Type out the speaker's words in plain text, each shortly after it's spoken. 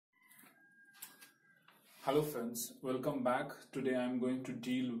Hello friends, welcome back. Today I am going to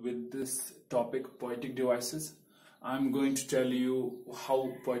deal with this topic, poetic devices. I am going to tell you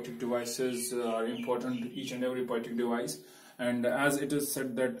how poetic devices are important, each and every poetic device. And as it is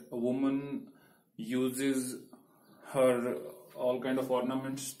said that a woman uses her all kind of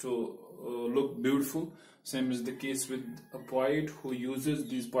ornaments to look beautiful, same is the case with a poet who uses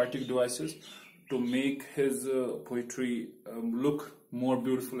these poetic devices to make his poetry look more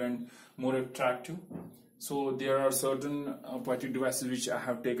beautiful and more attractive. So there are certain poetic devices which I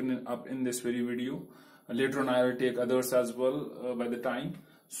have taken up in this very video. Later on I will take others as well by the time.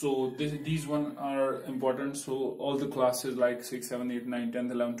 So these one are important. So all the classes like 6, 7, 8, 9,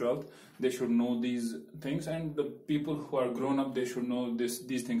 10th, 11th, 12th, they should know these things, and the people who are grown up, they should know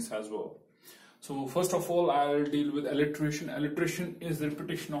these things as well. So first of all, I will deal with alliteration. Alliteration is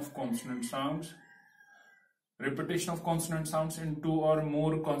repetition of consonant sounds. Repetition of consonant sounds in two or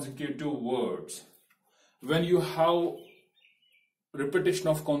more consecutive words. When you have repetition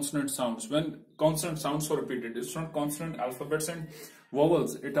of consonant sounds, when consonant sounds are repeated, it's not consonant alphabets and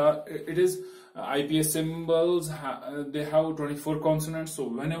vowels. It is IPS symbols. They have 24 consonants. So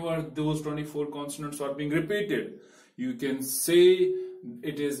whenever those 24 consonants are being repeated, you can say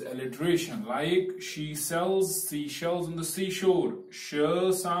it is alliteration. Like she sells seashells on the seashore. Sh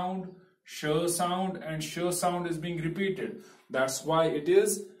sound, and sh sound is being repeated. That's why it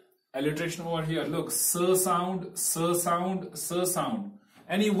is alliteration over here. Look, s sound, s sound, s sound.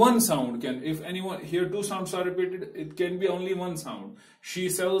 Any one sound can, if anyone here two sounds are repeated, it can be only one sound. She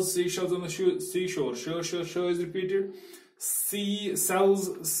sells seashells on the seashore. Sh is repeated. C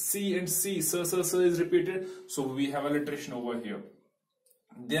sells, C and C, s is repeated. So we have alliteration over here.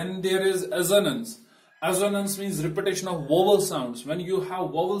 Then there is assonance. Assonance means repetition of vowel sounds. When you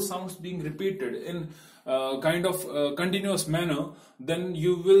have vowel sounds being repeated in kind of continuous manner, then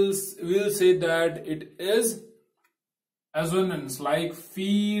you will say that it is assonance. Like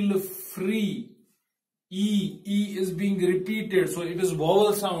feel free, E is being repeated, so it is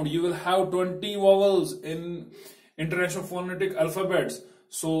vowel sound. You will have 20 vowels in International Phonetic Alphabets,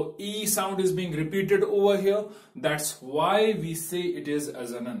 so E sound is being repeated over here. That's why we say it is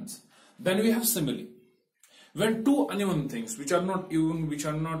assonance. Then we have simile. When two uneven things which are not even, which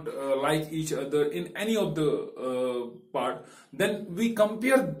are not like each other in any of the part, then we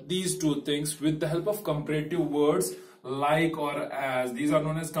compare these two things with the help of comparative words like or as. These are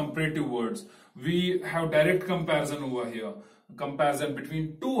known as comparative words. We have direct comparison over here. Comparison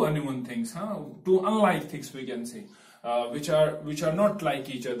between two uneven things, two unlike things we can say, which are not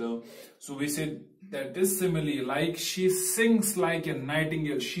like each other. So we say that is simile. Like she sings like a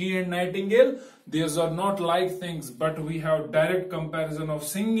nightingale. She and nightingale, these are not like things, but we have direct comparison of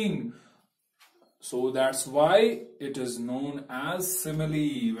singing. So that's why it is known as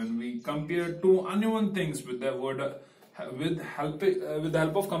simile. When we compare two uneven things with the word with the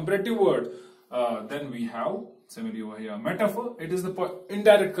help of comparative word, then we have simile over here. Metaphor, it is the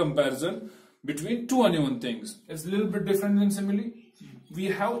indirect comparison between two uneven things. It's a little bit different than simile. We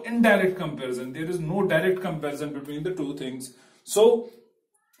have indirect comparison. There is no direct comparison between the two things. So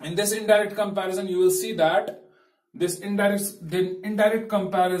in this indirect comparison, you will see that this indirect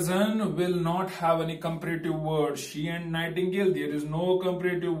comparison will not have any comparative word. She and nightingale, there is no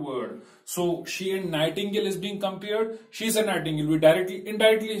comparative word. So she and nightingale is being compared. She is a nightingale. We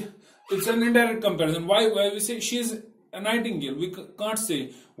indirectly, it's an indirect comparison. Why we say she is a nightingale? We can't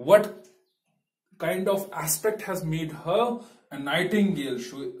say what kind of aspect has made her a nightingale.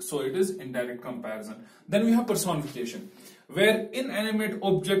 So it is indirect comparison. Then we have personification, where inanimate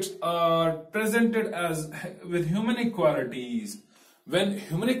objects are presented as with humanic qualities. When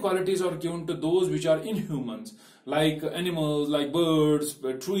humanic qualities are given to those which are inhumans, like animals, like birds,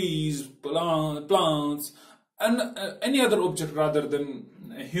 trees, plants, and any other object rather than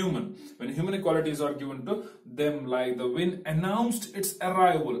a human. When humanic qualities are given to them, like the wind announced its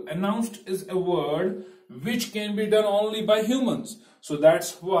arrival. Announced is a word which can be done only by humans. So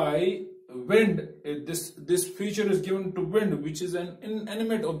that's why wind, this feature is given to wind, which is an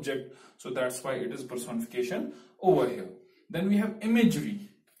inanimate object. So that's why it is personification over here. Then we have imagery.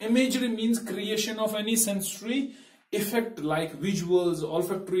 Imagery means creation of any sensory effect like visuals,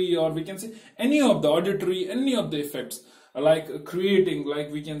 olfactory, or we can say any of the auditory, any of the effects, like creating,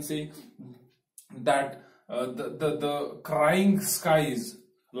 like we can say that the crying skies,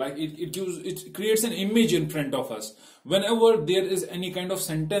 like it creates an image in front of us. Whenever there is any kind of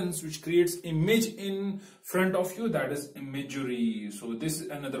sentence which creates image in front of you, that is imagery. So this is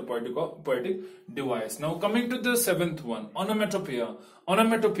another poetic device. Now coming to the seventh one, onomatopoeia.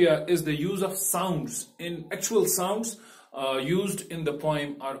 Onomatopoeia is the use of sounds in actual sounds used in the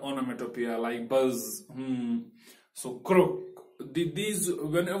poem are onomatopoeia, like buzz, so croak. These,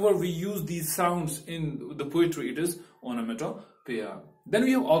 whenever we use these sounds in the poetry, it is onomatopoeia. Then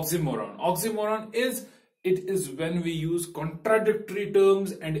we have oxymoron. Oxymoron is, it is when we use contradictory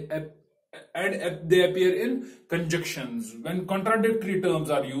terms and they appear in conjunctions. When contradictory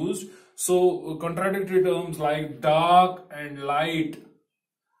terms are used, so contradictory terms like dark and light,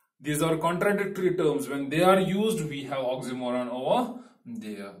 these are contradictory terms. When they are used, we have oxymoron over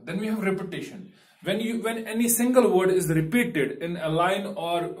there. Then we have repetition. When any single word is repeated in a line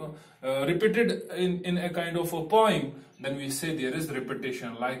or repeated in a kind of a poem, then we say there is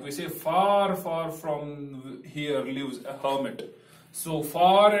repetition. Like we say, far, far from here lives a hermit. So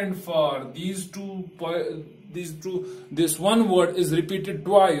far and far, this one word is repeated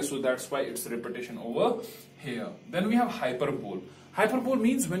twice, so that's why it's repetition over here. Then we have hyperbole. Hyperbole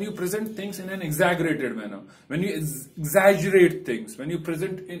means when you present things in an exaggerated manner, when you exaggerate things, when you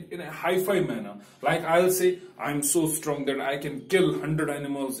present in a hi-fi manner. Like I'll say, I'm so strong that I can kill 100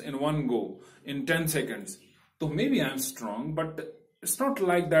 animals in one go, in 10 seconds. So maybe I'm strong, but it's not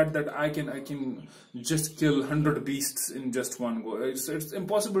like that I can just kill 100 beasts in just one go. It's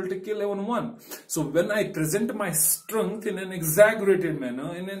impossible to kill even one. So when I present my strength in an exaggerated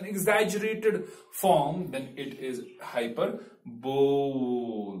manner, in an exaggerated form, then it is hyperbole.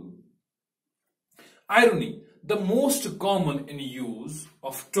 Irony, the most common in use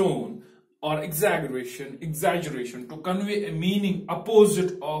of tone or exaggeration to convey a meaning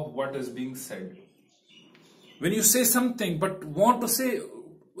opposite of what is being said. When you say something but want to say,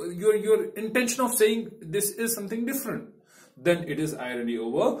 your intention of saying this is something different, then it is irony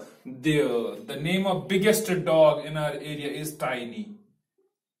over there. The name of biggest dog in our area is Tiny.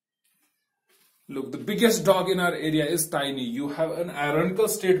 Look, the biggest dog in our area is Tiny. You have an ironical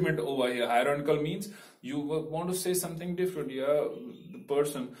statement over here. Ironical means you want to say something different. Yeah, the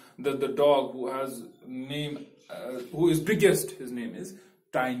person, the dog who has name, who is biggest, his name is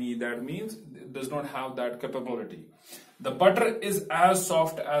Tiny. That means it does not have that capability. The butter is as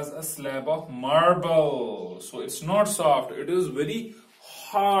soft as a slab of marble. So it's not soft, it is very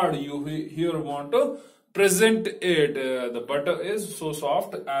hard. You here want to present it. The butter is so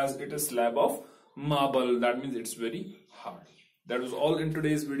soft as it is slab of marble. That means it's very hard. That was all in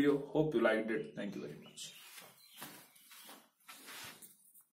today's video. Hope you liked it. Thank you very much.